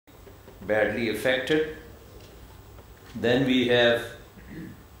badly affected. Then we have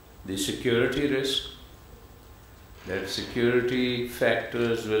the security risk, that security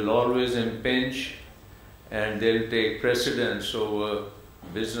factors will always impinge and they'll take precedence over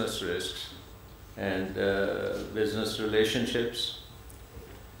business risks and business relationships.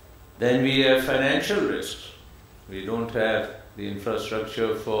 Then we have financial risks. We don't have the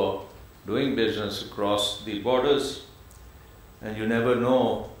infrastructure for doing business across the borders, and you never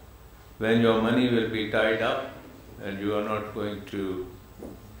know when your money will be tied up and you are not going to.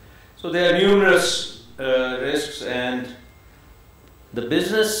 So there are numerous risks, and the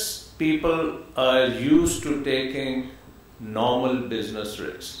business people are used to taking normal business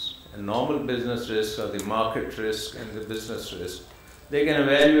risks. And normal business risks are the market risk and the business risk. They can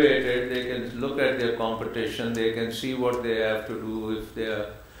evaluate it, they can look at their competition, they can see what they have to do if they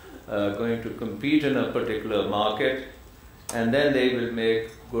are going to compete in a particular market, and then they will make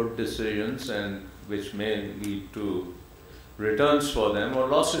good decisions, and which may lead to returns for them or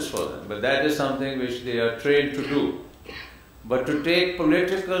losses for them. But that is something which they are trained to do. But to take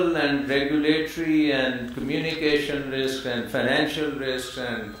political and regulatory and communication risks and financial risks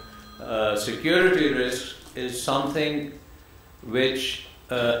and security risks is something which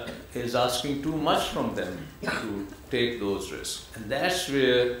is asking too much from them to take those risks. And that's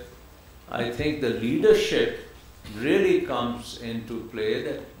where I think the leadership really comes into play,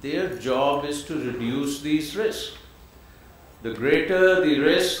 that their job is to reduce these risks. The greater the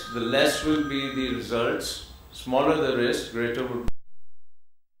risk, the less will be the results. Smaller the risk, greater would